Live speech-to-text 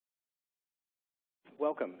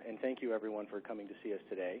Welcome, and thank you everyone for coming to see us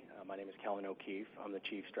today. My name is Kellen O'Keefe. I'm the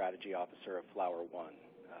Chief Strategy Officer of Flower One.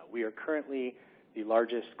 We are currently the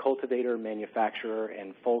largest cultivator, manufacturer,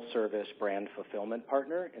 and full-service brand fulfillment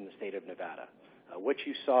partner in the state of Nevada. What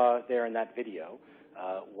you saw there in that video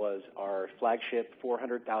was our flagship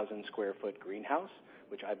 400,000 square foot greenhouse,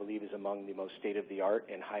 which I believe is among the most state-of-the-art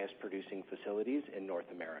and highest producing facilities in North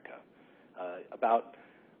America. About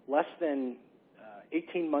less than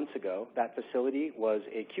 18 months ago, that facility was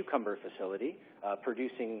a cucumber facility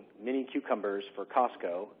producing mini cucumbers for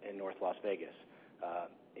Costco in North Las Vegas.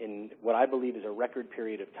 In what I believe is a record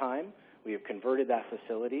period of time, we have converted that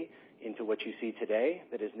facility into what you see today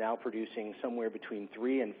that is now producing somewhere between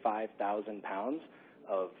 3,000 and 5,000 pounds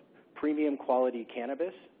of premium quality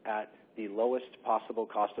cannabis at the lowest possible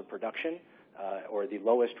cost of production or the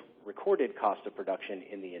lowest recorded cost of production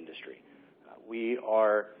in the industry.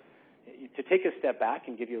 To take a step back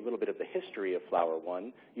and give you a little bit of the history of Flower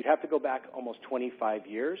One, you'd have to go back almost 25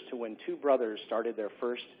 years to when two brothers started their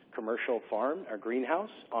first commercial farm or greenhouse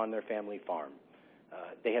on their family farm.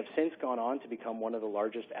 They have since gone on to become one of the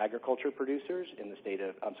largest agriculture producers in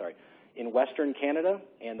in Western Canada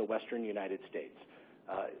and the Western United States.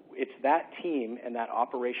 It's that team and that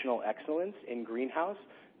operational excellence in greenhouse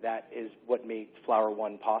that is what made Flower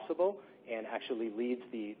One possible and actually leads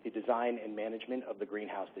the design and management of the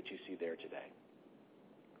greenhouse that you see there today.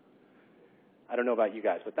 I don't know about you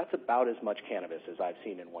guys, but that's about as much cannabis as I've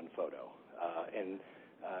seen in one photo.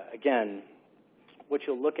 Again, what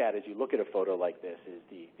you'll look at as you look at a photo like this is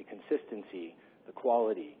the consistency, the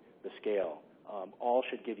quality, the scale. All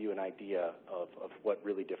should give you an idea of what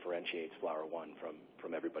really differentiates Flower One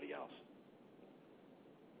from everybody else.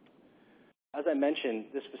 As I mentioned,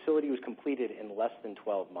 this facility was completed in less than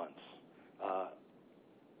 12 months.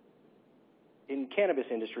 In cannabis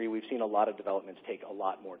industry, we've seen a lot of developments take a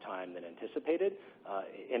lot more time than anticipated.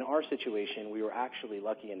 In our situation, we were actually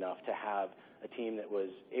lucky enough to have a team that was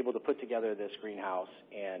able to put together this greenhouse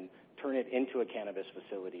and turn it into a cannabis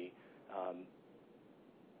facility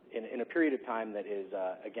in a period of time that is,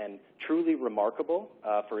 again, truly remarkable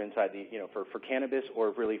for for cannabis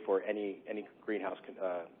or really for any greenhouse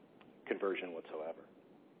conversion whatsoever.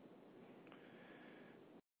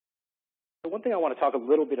 The one thing I want to talk a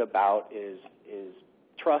little bit about is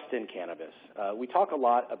trust in cannabis. We talk a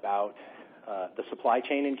lot about the supply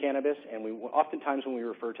chain in cannabis, and oftentimes when we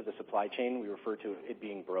refer to the supply chain, we refer to it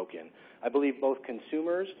being broken. I believe both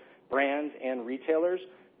consumers, brands, and retailers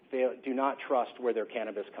do not trust where their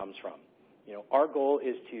cannabis comes from. Our goal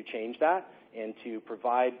is to change that and to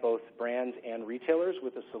provide both brands and retailers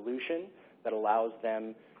with a solution that allows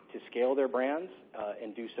them to scale their brands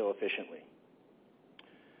and do so efficiently.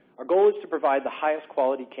 Our goal is to provide the highest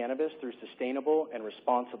quality cannabis through sustainable and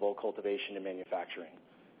responsible cultivation and manufacturing.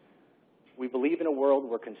 We believe in a world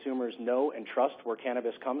where consumers know and trust where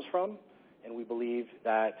cannabis comes from, and we believe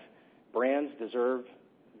that brands deserve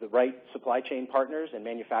the right supply chain partners and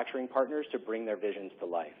manufacturing partners to bring their visions to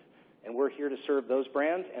life. And we're here to serve those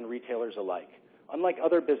brands and retailers alike. Unlike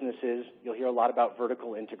other businesses, you'll hear a lot about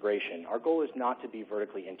vertical integration. Our goal is not to be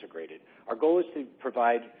vertically integrated. Our goal is to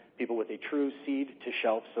provide people with a true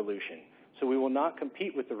seed-to-shelf solution. So we will not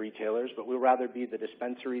compete with the retailers, but we'll rather be the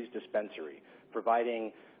dispensary's dispensary,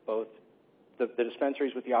 providing both the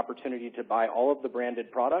dispensaries with the opportunity to buy all of the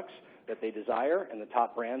branded products that they desire and the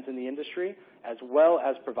top brands in the industry, as well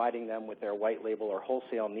as providing them with their white label or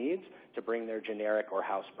wholesale needs to bring their generic or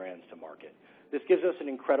house brands to market. This gives us an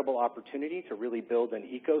incredible opportunity to really build an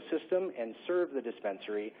ecosystem and serve the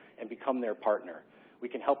dispensary and become their partner. We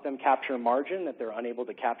can help them capture margin that they're unable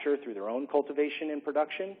to capture through their own cultivation and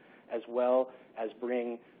production, as well as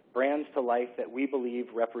bring brands to life that we believe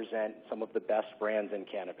represent some of the best brands in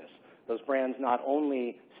cannabis. Those brands not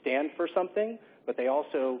only stand for something, but they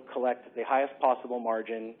also collect the highest possible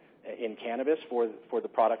margin in cannabis for the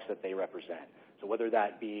products that they represent. So whether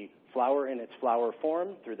that be flower in its flower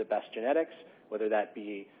form through the best genetics, whether that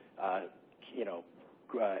be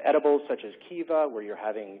edibles such as kiva, where you're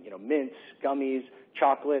having mints, gummies,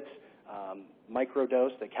 chocolates,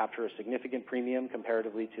 microdose that capture a significant premium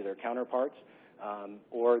comparatively to their counterparts,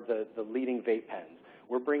 or the leading vape pens.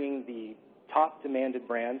 We're bringing the top demanded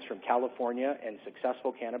brands from California and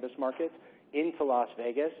successful cannabis markets into Las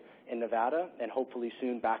Vegas and Nevada, and hopefully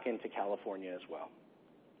soon back into California as well.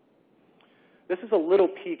 This is a little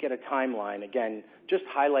peek at a timeline, again, just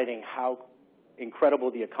highlighting how incredible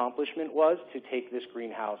the accomplishment was to take this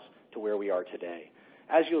greenhouse to where we are today.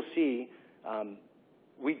 As you'll see,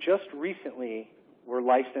 we just recently were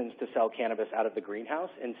licensed to sell cannabis out of the greenhouse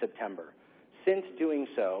in September. Since doing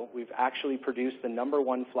so, we've actually produced the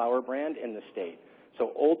 #1 flower brand in the state.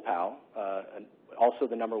 So Old Pal, also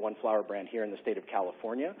the #1 flower brand here in the state of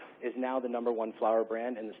California, is now the #1 flower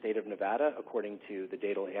brand in the state of Nevada, according to the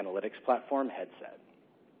data analytics platform Headset.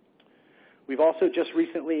 We've also just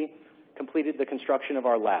recently completed the construction of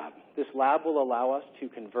our lab. This lab will allow us to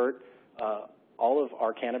convert all of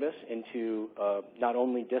our cannabis into not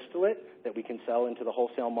only distillate that we can sell into the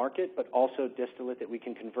wholesale market, but also distillate that we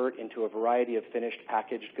can convert into a variety of finished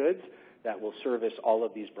packaged goods that will service all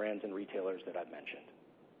of these brands and retailers that I've mentioned.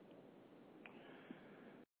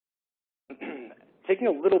 Taking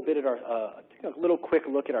a little quick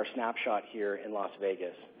look at our snapshot here in Las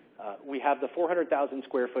Vegas. We have the 400,000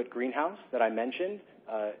 square foot greenhouse that I mentioned.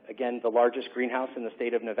 Again, the largest greenhouse in the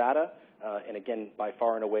state of Nevada, and again, by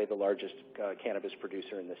far and away the largest cannabis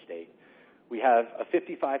producer in the state. We have a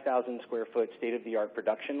 55,000 square foot state-of-the-art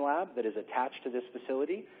production lab that is attached to this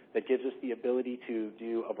facility that gives us the ability to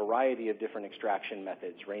do a variety of different extraction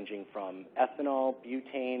methods, ranging from ethanol,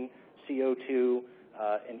 butane, CO2,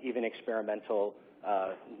 and even experimental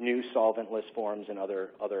new solventless forms and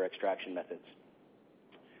other extraction methods.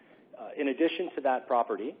 In addition to that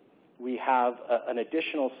property, we have an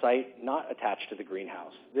additional site not attached to the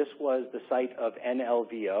greenhouse. This was the site of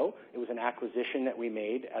NLVO. It was an acquisition that we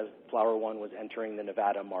made as Flower One was entering the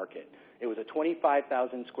Nevada market. It was a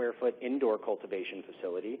 25,000 square foot indoor cultivation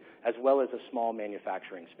facility, as well as a small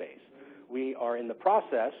manufacturing space. We are in the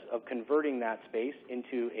process of converting that space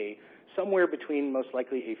into somewhere between most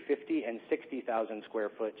likely a 50 and 60,000 square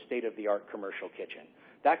foot state-of-the-art commercial kitchen.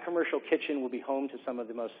 That commercial kitchen will be home to some of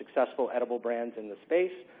the most successful edible brands in the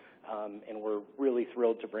space, and we're really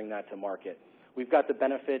thrilled to bring that to market. We've got the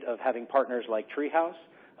benefit of having partners like Treehouse,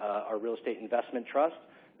 our real estate investment trust,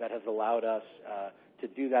 that has allowed us to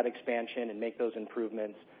do that expansion and make those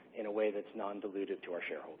improvements in a way that's non-dilutive to our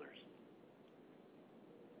shareholders.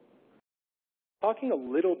 Talking a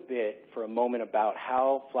little bit for a moment about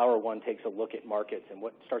how Flower One takes a look at markets and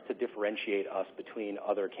what starts to differentiate us between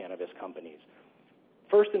other cannabis companies.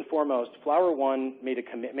 First and foremost, Flower One made a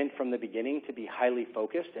commitment from the beginning to be highly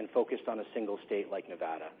focused and focused on a single state like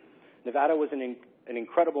Nevada. Nevada was an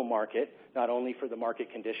incredible market, not only for the market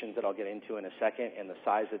conditions that I'll get into in a second and the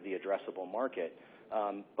size of the addressable market,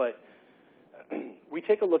 but we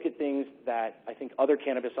take a look at things that I think other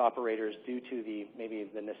cannabis operators, due to maybe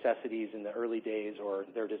the necessities in the early days or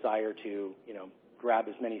their desire to grab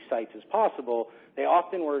as many sites as possible, they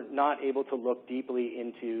often were not able to look deeply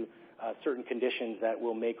into certain conditions that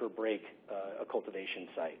will make or break a cultivation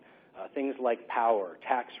site. Things like power,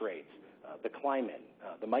 tax rates, the climate,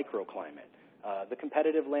 the microclimate, the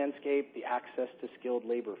competitive landscape, the access to skilled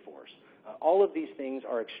labor force. All of these things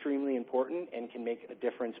are extremely important and can make a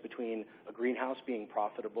difference between a greenhouse being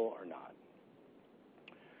profitable or not.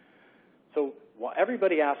 So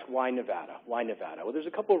everybody asks, why Nevada? Why Nevada? Well, there's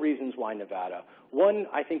a couple of reasons why Nevada. One,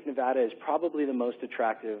 I think Nevada is probably the most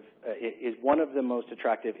attractive, is one of the most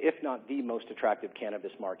attractive, if not the most attractive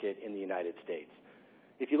cannabis market in the United States.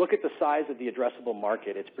 If you look at the size of the addressable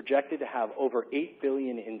market, it's projected to have over $8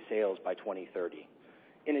 billion in sales by 2030.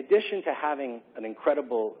 In addition to having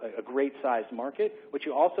a great sized market, what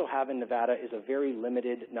you also have in Nevada is a very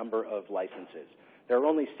limited number of licenses. There are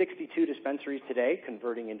only 62 dispensaries today,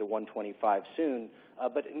 converting into 125 soon,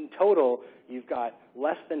 but in total, you've got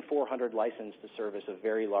less than 400 licensed to service a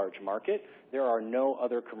very large market. There are no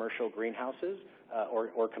other commercial greenhouses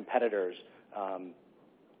or competitors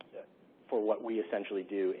for what we essentially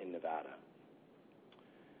do in Nevada.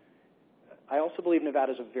 I also believe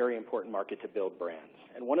Nevada is a very important market to build brands.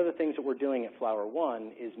 And one of the things that we're doing at Flower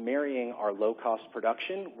One is marrying our low-cost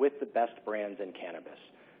production with the best brands in cannabis.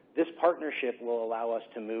 This partnership will allow us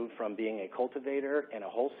to move from being a cultivator and a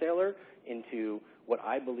wholesaler into what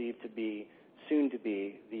I believe to be, soon to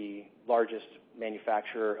be, the largest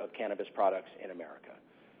manufacturer of cannabis products in America.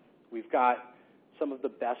 We've got some of the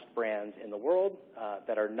best brands in the world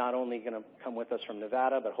that are not only going to come with us from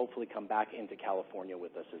Nevada, but hopefully come back into California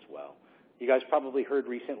with us as well. You guys probably heard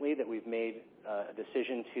recently that we've made a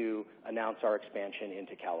decision to announce our expansion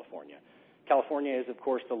into California. California is, of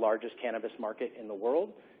course, the largest cannabis market in the world,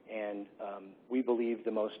 and we believe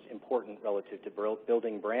the most important relative to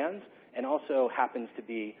building brands, and also happens to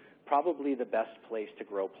be probably the best place to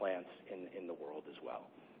grow plants in the world as well.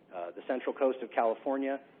 The Central Coast of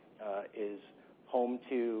California is home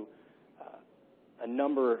to a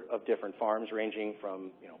number of different farms, ranging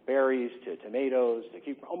from berries to tomatoes to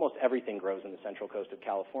cucumber. Almost everything grows in the Central Coast of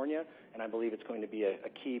California, and I believe it's going to be a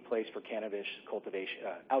key place for cannabis cultivation,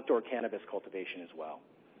 outdoor cannabis cultivation as well.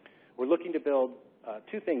 We're looking to build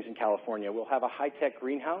two things in California. We'll have a high-tech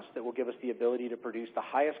greenhouse that will give us the ability to produce the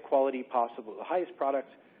highest quality possible, the highest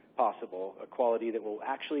product possible, a quality that will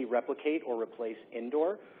actually replicate or replace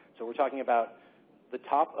indoor. So we're talking about the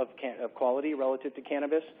top of quality relative to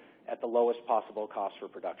cannabis at the lowest possible cost for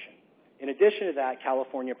production. In addition to that,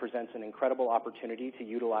 California presents an incredible opportunity to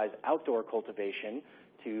utilize outdoor cultivation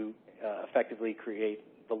to effectively create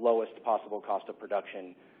the lowest possible cost of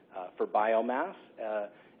production for biomass,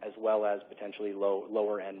 as well as potentially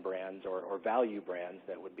lower-end brands or value brands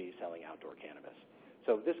that would be selling outdoor cannabis.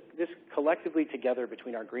 So this collectively together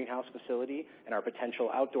between our greenhouse facility and our potential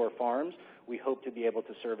outdoor farms, we hope to be able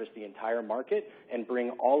to service the entire market and bring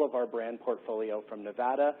all of our brand portfolio from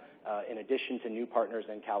Nevada, in addition to new partners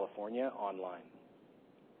in California, online.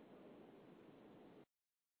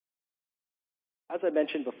 As I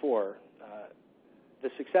mentioned before, the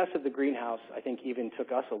success of the greenhouse, I think, even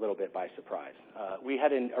took us a little bit by surprise. We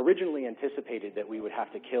had originally anticipated that we would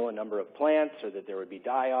have to kill a number of plants or that there would be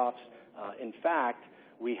die-offs. In fact,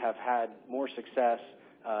 we have had more success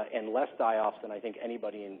and less die-offs than I think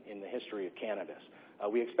anybody in the history of cannabis.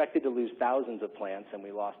 We expected to lose thousands of plants, and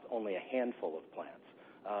we lost only a handful of plants.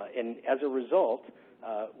 And as a result,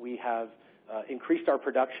 we have increased our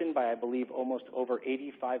production by, I believe, almost over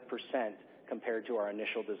 85% compared to our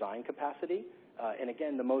initial design capacity. And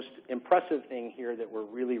again, the most impressive thing here that we're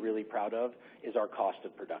really, really proud of is our cost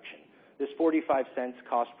of production. This 45 cents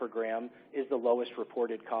cost per gram is the lowest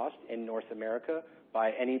reported cost in North America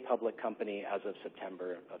by any public company as of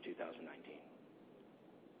September of 2019.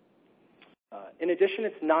 In addition,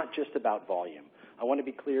 it's not just about volume. I want to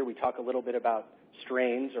be clear, we talk a little bit about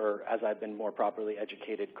strains, or as I've been more properly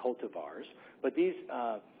educated, cultivars. But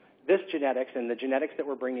this genetics and the genetics that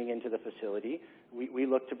we're bringing into the facility, we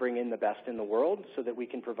look to bring in the best in the world so that we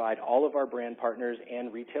can provide all of our brand partners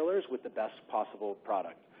and retailers with the best possible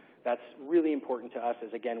product. That's really important to us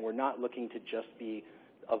as, again, we're not looking to just be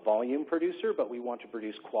a volume producer, but we want to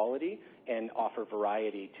produce quality and offer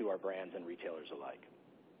variety to our brands and retailers alike.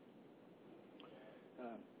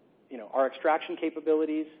 Our extraction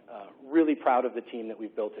capabilities, really proud of the team that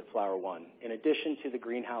we've built at Flower One. In addition to the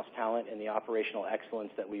greenhouse talent and the operational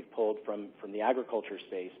excellence that we've pulled from the agriculture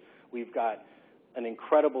space, we've got an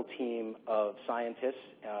incredible team of scientists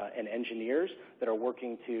and engineers that are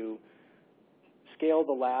working to scale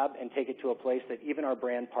the lab and take it to a place that even our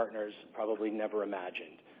brand partners probably never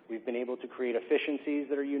imagined. We've been able to create efficiencies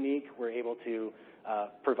that are unique. We're able to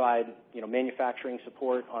provide manufacturing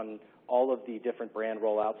support on all of the different brand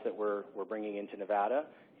rollouts that we're bringing into Nevada,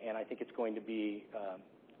 and I think it's going to be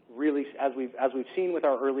really, as we've seen with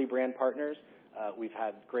our early brand partners, we've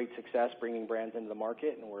had great success bringing brands into the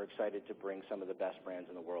market, and we're excited to bring some of the best brands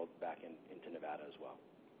in the world back into Nevada as well.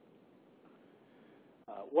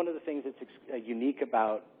 One of the things that's unique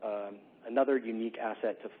about another unique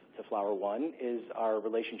asset to Flower One is our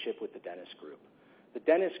relationship with the Dennis Group. The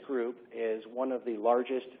Dennis Group is one of the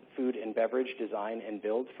largest food and beverage design and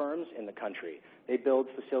build firms in the country. They build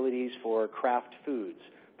facilities for Kraft Foods,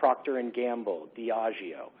 Procter & Gamble,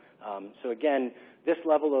 Diageo. So again, this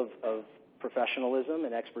level of professionalism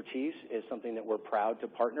and expertise is something that we're proud to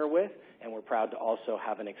partner with, and we're proud to also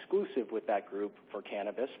have an exclusive with that group for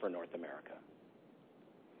cannabis for North America.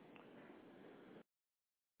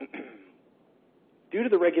 Due to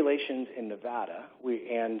the regulations in Nevada, we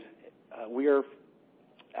are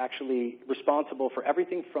actually responsible for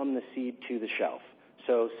everything from the seed to the shelf.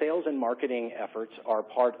 So sales and marketing efforts are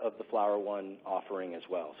part of the Flower One offering as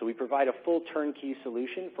well. So we provide a full turnkey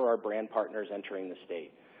solution for our brand partners entering the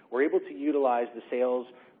state. We're able to utilize the sales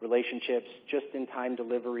relationships, just-in-time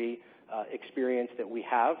delivery experience that we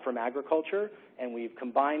have from agriculture, and we've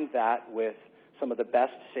combined that with some of the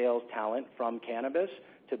best sales talent from cannabis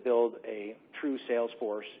to build a true sales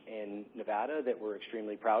force in Nevada that we're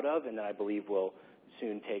extremely proud of, and that I believe will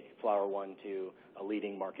soon take Flower One to a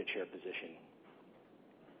leading market share position.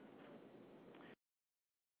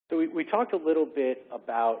 So we talked a little bit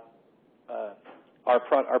about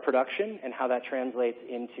our production and how that translates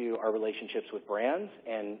into our relationships with brands.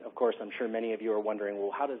 And of course, I'm sure many of you are wondering,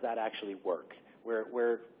 well, how does that actually work?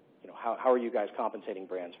 How are you guys compensating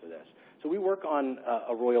brands for this? So we work on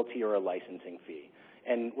a royalty or a licensing fee.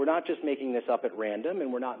 And we're not just making this up at random,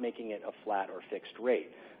 and we're not making it a flat or fixed rate.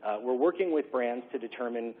 We're working with brands to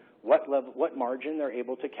determine what margin they're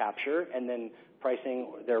able to capture, and then pricing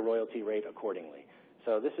their royalty rate accordingly.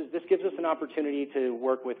 So this gives us an opportunity to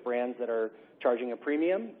work with brands that are charging a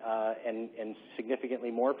premium and significantly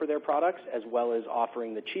more for their products, as well as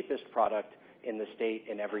offering the cheapest product in the state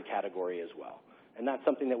in every category as well. And that's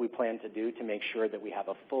something that we plan to do to make sure that we have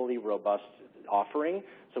a fully robust offering,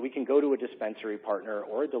 so we can go to a dispensary partner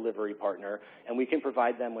or a delivery partner, and we can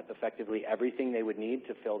provide them with effectively everything they would need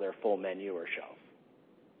to fill their full menu or shelf.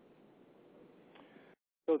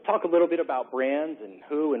 So talk a little bit about brands and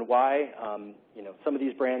who and why. Some of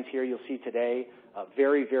these brands here you'll see today,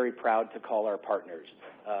 very, very proud to call our partners.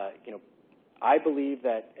 I believe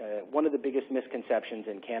that one of the biggest misconceptions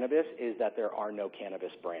in cannabis is that there are no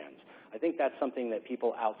cannabis brands. I think that's something that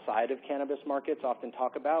people outside of cannabis markets often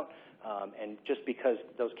talk about, and just because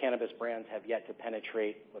those cannabis brands have yet to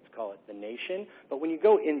penetrate, let's call it the nation. But when you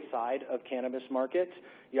go inside of cannabis markets,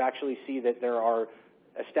 you actually see that there are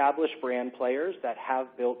established brand players that have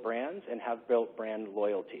built brands and have built brand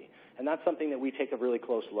loyalty. And that's something that we take a really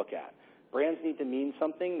close look at. Brands need to mean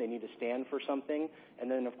something. They need to stand for something.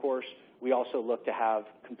 And then, of course, we also look to have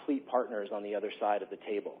complete partners on the other side of the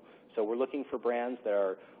table. So we're looking for brands that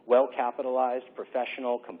are well-capitalized,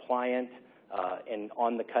 professional, compliant, and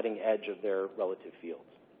on the cutting edge of their relative fields.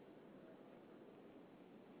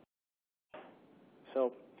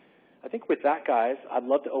 So I think with that, guys, I'd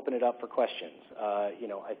love to open it up for questions.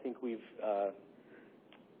 I think we've,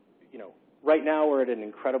 right now we're at an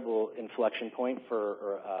incredible inflection point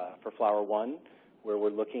for Flower One, where we're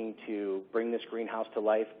looking to bring this greenhouse to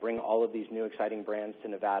life, bring all of these new exciting brands to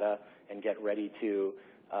Nevada, and get ready to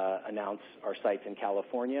announce our sites in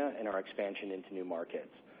California and our expansion into new markets.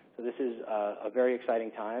 So this is a very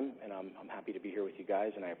exciting time, and I'm happy to be here with you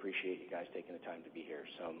guys, and I appreciate you guys taking the time to be here.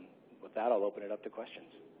 So with that, I'll open it up to questions.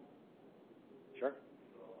 Sure.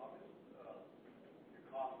 So obviously, your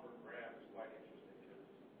cost per gram is quite interesting because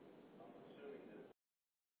I'm assuming that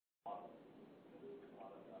a lot of this is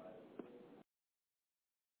commoditized.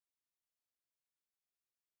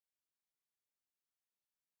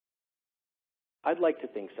 I'd like to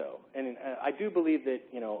think so, and I do believe that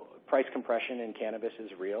price compression in cannabis is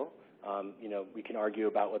real. We can argue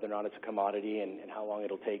about whether or not it's a commodity and how long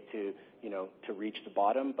it'll take to reach the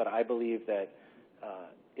bottom, but I believe that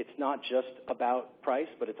it's not just about price,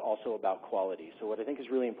 but it's also about quality. So what I think is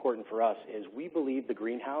really important for us is we believe the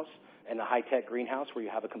greenhouse and the high-tech greenhouse, where you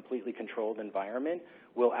have a completely controlled environment,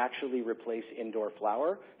 will actually replace indoor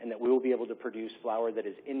flower, and that we will be able to produce flower that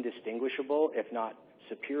is indistinguishable, if not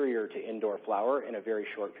superior to indoor flower, in a very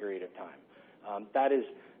short period of time. That is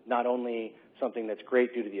not only something that's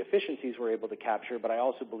great due to the efficiencies we're able to capture, but I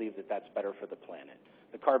also believe that that's better for the planet.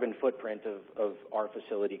 The carbon footprint of our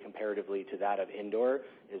facility comparatively to that of indoor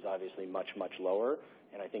is obviously much, much lower,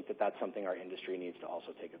 and I think that that's something our industry needs to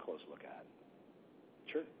also take a close look at.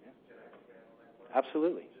 Sure. Yeah. Can I expand on that question?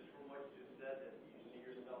 Absolutely. Just from what you said, that you see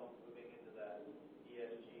yourself moving into that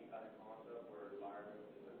ESG kind of concept where environment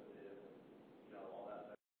is sensitive and all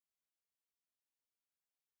that stuff.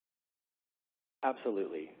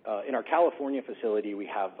 Absolutely. In our California facility, we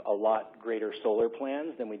have a lot greater solar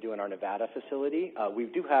plans than we do in our Nevada facility. We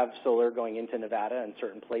do have solar going into Nevada in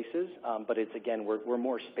certain places, but it's, again, we're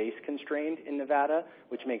more space constrained in Nevada,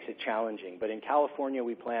 which makes it challenging. But in California,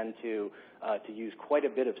 we plan to use quite a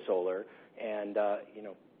bit of solar, and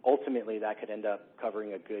ultimately that could end up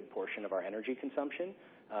covering a good portion of our energy consumption.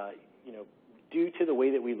 Due to the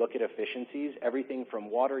way that we look at efficiencies, everything from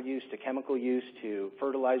water use to chemical use to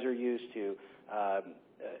fertilizer use to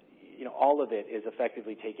all of it is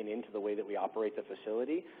effectively taken into the way that we operate the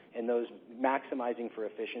facility, and those maximizing for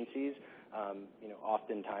efficiencies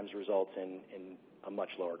oftentimes results in a much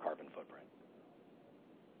lower carbon footprint.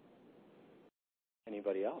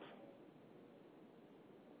 Anybody else?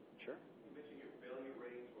 Sure. You mentioned your failure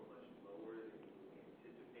rates were much lower than you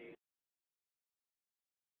anticipated.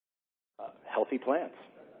 Healthy plants.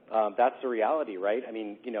 That's the reality, right? I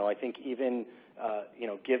mean, I think even,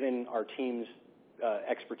 given our team's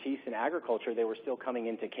expertise in agriculture, they were still coming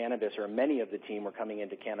into cannabis, or many of the team were coming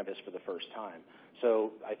into cannabis for the first time.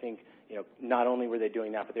 So I think, not only were they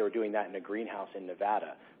doing that, but they were doing that in a greenhouse in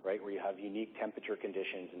Nevada, right, where you have unique temperature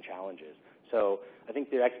conditions and challenges. So I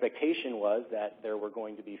think the expectation was that there were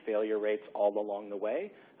going to be failure rates all along the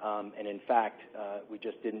way, and in fact, we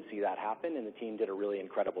just didn't see that happen, and the team did a really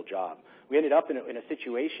incredible job. We ended up in a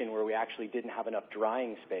situation where we actually didn't have enough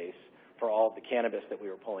drying space for all of the cannabis that we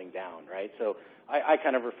were pulling down, right? So I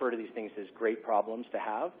kind of refer to these things as great problems to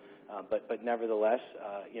have, but nevertheless,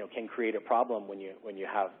 can create a problem when you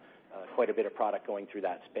have quite a bit of product going through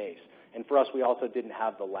that space. And for us, we also didn't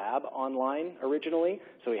have the lab online originally,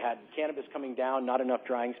 so we had cannabis coming down, not enough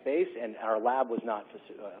drying space, and our lab was not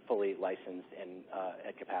fully licensed and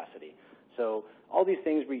at capacity. So all these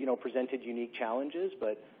things presented unique challenges,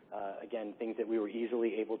 but again, things that we were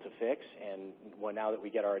easily able to fix, and now that we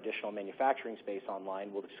get our additional manufacturing space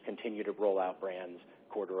online, we'll just continue to roll out brands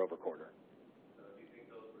quarter over quarter. So do you think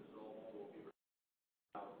those results will be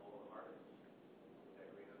out in all the markets?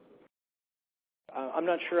 I'm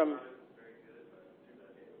not sure I'm...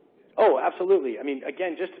 Oh, absolutely. I mean,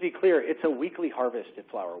 again, just to be clear, it's a weekly harvest at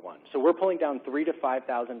Flower One. So we're pulling down 3,000 to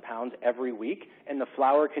 5,000 pounds every week, and the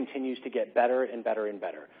flower continues to get better and better and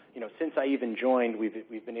better. You know, since I even joined,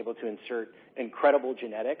 we've been able to insert incredible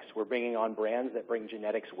genetics. We're bringing on brands that bring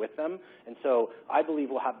genetics with them, and so I believe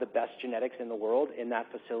we'll have the best genetics in the world in that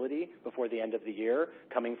facility before the end of the year,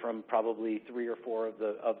 coming from probably 3 or 4 of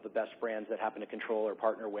the best brands that happen to control or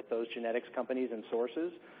partner with those genetics companies and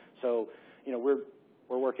sources. So, you know, we're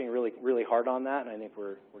working really, really hard on that, and I think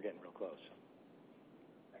we're getting real close.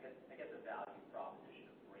 I guess the value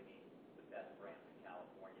proposition of bringing the best brands in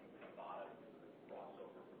California with a lot of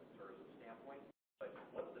crossover from a tourism standpoint, but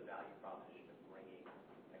what's the value proposition of bringing,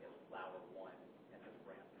 I guess, Flower One and those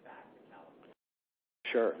brands back to California?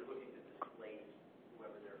 Sure. You're looking to displace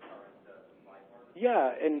whoever their current supply partner is?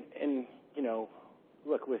 Yeah, and you know,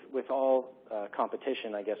 look, with all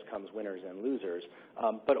competition, I guess, comes winners and losers.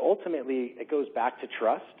 But ultimately, it goes back to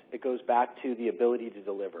trust. It goes back to the ability to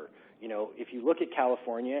deliver. You know, if you look at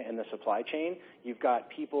California and the supply chain, you've got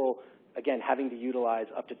people, again, having to utilize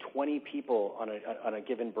up to 20 people on a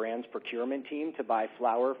given brand's procurement team to buy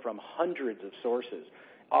flower from hundreds of sources.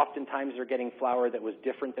 Oftentimes, they're getting flower that was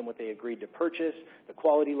different than what they agreed to purchase. The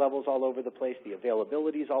quality level's all over the place. The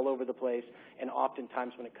availability's all over the place. And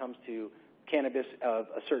oftentimes, when it comes to cannabis of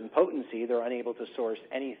a certain potency, they're unable to source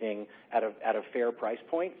anything at a fair price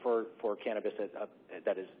point for cannabis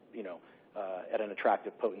that is, you know, at an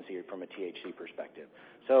attractive potency from a THC perspective.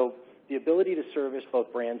 So the ability to service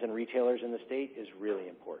both brands and retailers in the state is really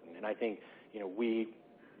important. And I think, you know, we,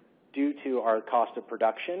 due to our cost of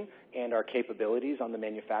production and our capabilities on the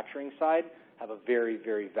manufacturing side, have a very,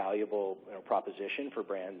 very valuable, you know, proposition for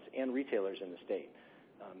brands and retailers in the state.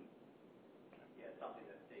 Something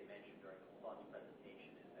that they mentioned during the Plus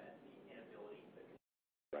presentation is that the inability to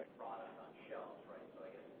get product on shelves, right? So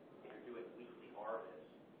I guess if you're doing weekly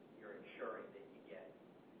harvests, you're ensuring that you get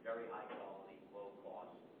very high quality, low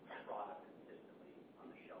cost product consistently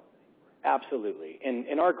on the shelves of these brands. Absolutely.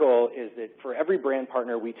 And our goal is that for every brand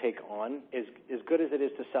partner we take on, as good as it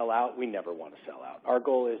is to sell out, we never want to sell out. Our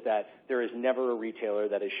goal is that there is never a retailer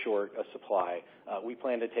that is short a supply. We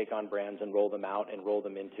plan to take on brands and roll them out and roll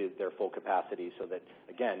them into their full capacity so that,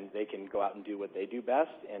 again, they can go out and do what they do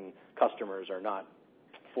best, and customers are not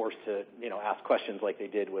forced to, you know, ask questions like they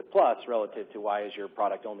did with Plus relative to why is your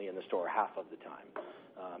product only in the store half of the time.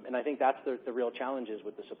 And I think that's the real challenges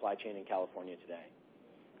with the supply chain in California today.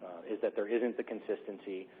 Is that there isn't the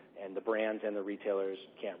consistency, and the brands and the retailers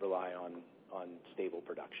can't rely on stable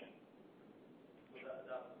production. So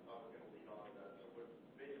that's we're going to lead on that. So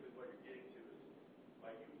basically what you're getting to is by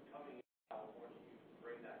you coming to California, you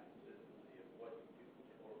bring that consistency of what you do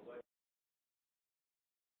or what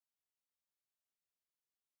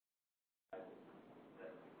that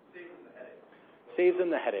saves them the headache. Saves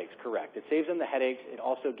them the headaches, correct. It saves them the headaches. It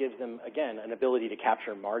also gives them, again, an ability to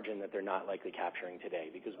capture margin that they're not likely capturing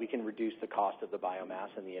today, because we can reduce the cost of the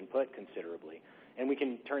biomass and the input considerably. And we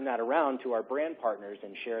can turn that around to our brand partners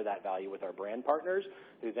and share that value with our brand partners,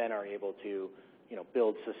 who then are able to, you know,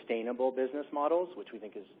 build sustainable business models, which we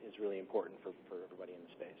think is really important for everybody in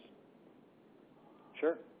the space.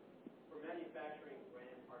 Sure. For manufacturing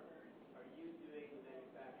brand partners, are you doing the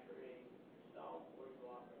manufacturing yourself, or you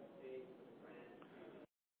offer space for the brand?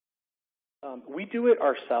 We do it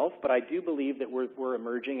ourselves, but I do believe that we're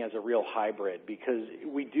emerging as a real hybrid, because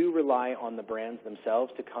we do rely on the brands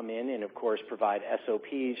themselves to come in and, of course, provide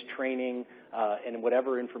SOPs, training, and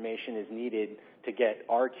whatever information is needed to get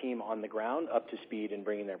our team on the ground up to speed and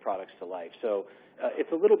bringing their products to life. So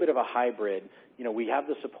it's a little bit of a hybrid. You know, we have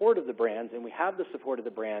the support of the brands, and we have the support of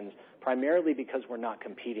the brands primarily because we're not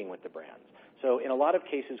competing with the brands. So in a lot of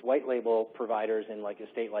cases, white label providers in like a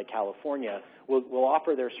state like California will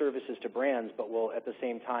offer their services to brands, but will at the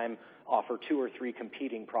same time offer 2 or 3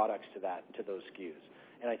 competing products to those SKUs.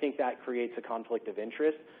 And I think that creates a conflict of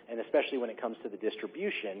interest, and especially when it comes to the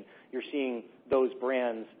distribution, you're seeing those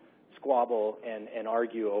brands squabble and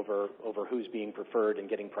argue over who's being preferred and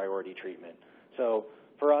getting priority treatment. So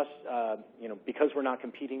for us, you know, because we're not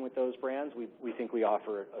competing with those brands, we think we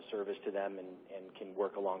offer a service to them and can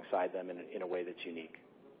work alongside them in a way that's unique.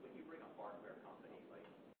 When you bring a hardware company, like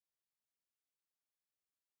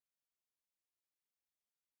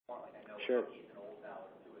I know Sure. Keith and Old Tower,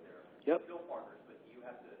 2 of their Yep. fill partners, but do you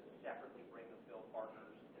have to separately bring the fill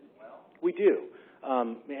partners as well? We do.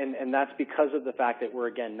 And that's because of the fact that we're,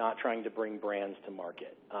 again, not trying to bring brands to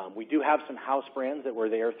market. We do have some house brands that were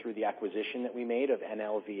there through the acquisition that we made of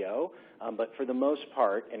NLVO, but for the most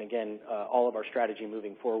part, and again, all of our strategy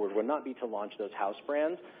moving forward will not be to launch those house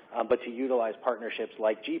brands, but to utilize partnerships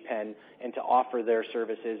like G-Pen and to offer their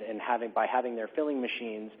services, and by having their filling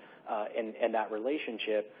machines and that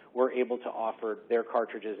relationship, we're able to offer their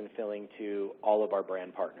cartridges and filling to all of our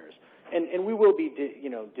brand partners. And we will be,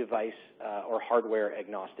 device or hardware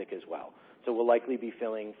agnostic as well. So we'll likely be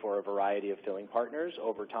filling for a variety of filling partners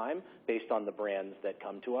over time based on the brands that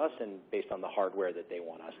come to us and based on the hardware that they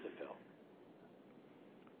want us to fill.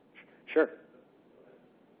 Sure.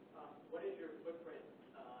 What is your footprint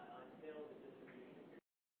on sales and distribution?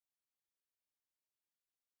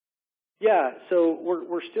 Yeah, so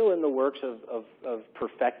we're still in the works of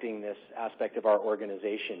perfecting this aspect of our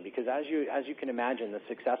organization, because as you can imagine, the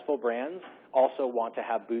successful brands also want to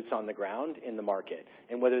have boots on the ground in the market.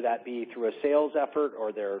 And whether that be through a sales effort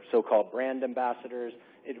or their so-called brand ambassadors,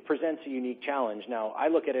 it presents a unique challenge. Now, I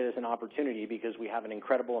look at it as an opportunity because we have an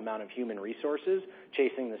incredible amount of human resources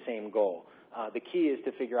chasing the same goal. The key is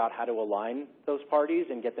to figure out how to align those parties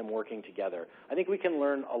and get them working together. I think we can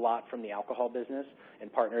learn a lot from the alcohol business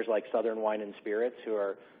and partners like Southern Wine and Spirits, who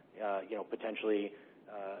are, potentially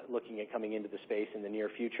looking at coming into the space in the near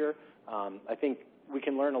future. I think we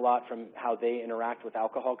can learn a lot from how they interact with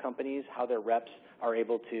alcohol companies, how their reps are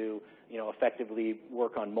able to, effectively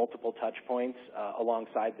work on multiple touch points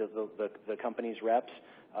alongside the company's reps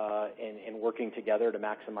and working together to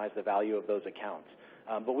maximize the value of those accounts.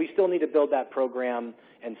 But we still need to build that program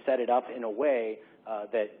and set it up in a way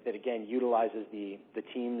that again, utilizes the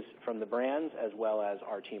teams from the brands as well as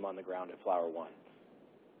our team on the ground at Flower One.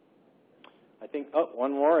 I think,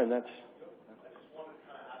 one more, and that's... I just wanted to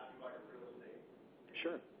kind of ask you about your real estate.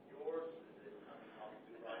 Sure. Yours is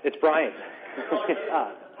obviously Brian. It's Brian.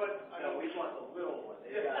 But I know we want the little one.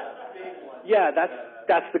 They got a big one. Yeah,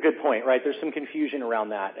 that's the good point, right? There's some confusion around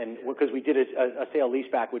that, and because we did a sale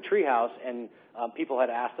leaseback with Treehouse, and people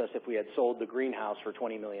had asked us if we had sold the greenhouse for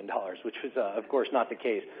 $20 million, which was, of course, not the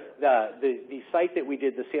case. The site that we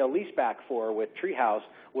did the sale leaseback for with Treehouse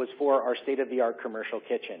was for our state-of-the-art commercial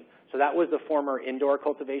kitchen. So that was the former indoor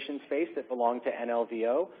cultivation space that belonged to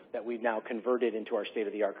NLVO that we've now converted into our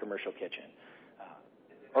state-of-the-art commercial kitchen,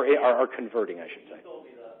 or are converting, I should say. You sold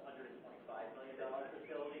me the $125 million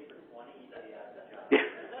facility for 20. Yeah,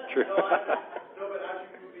 true. No, but as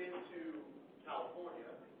you move into California,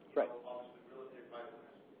 right. Obviously real estate prices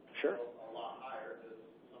Sure. a lot higher. Does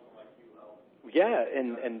someone like you help? Yeah,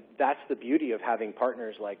 and that's the beauty of having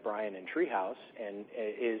partners like Brian and Treehouse, and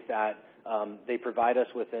is that they provide us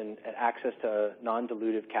with an access to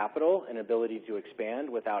non-dilutive capital and ability to expand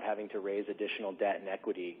without having to raise additional debt and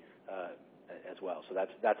equity as well. So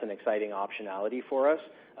that's an exciting optionality for us.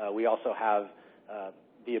 We also have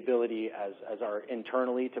the ability as our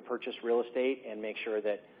internally to purchase real estate and make sure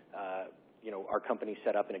that our company's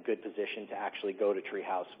set up in a good position to actually go to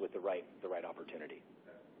Treehouse with the right opportunity.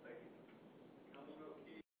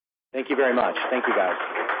 Thank you very much. Thank you, guys.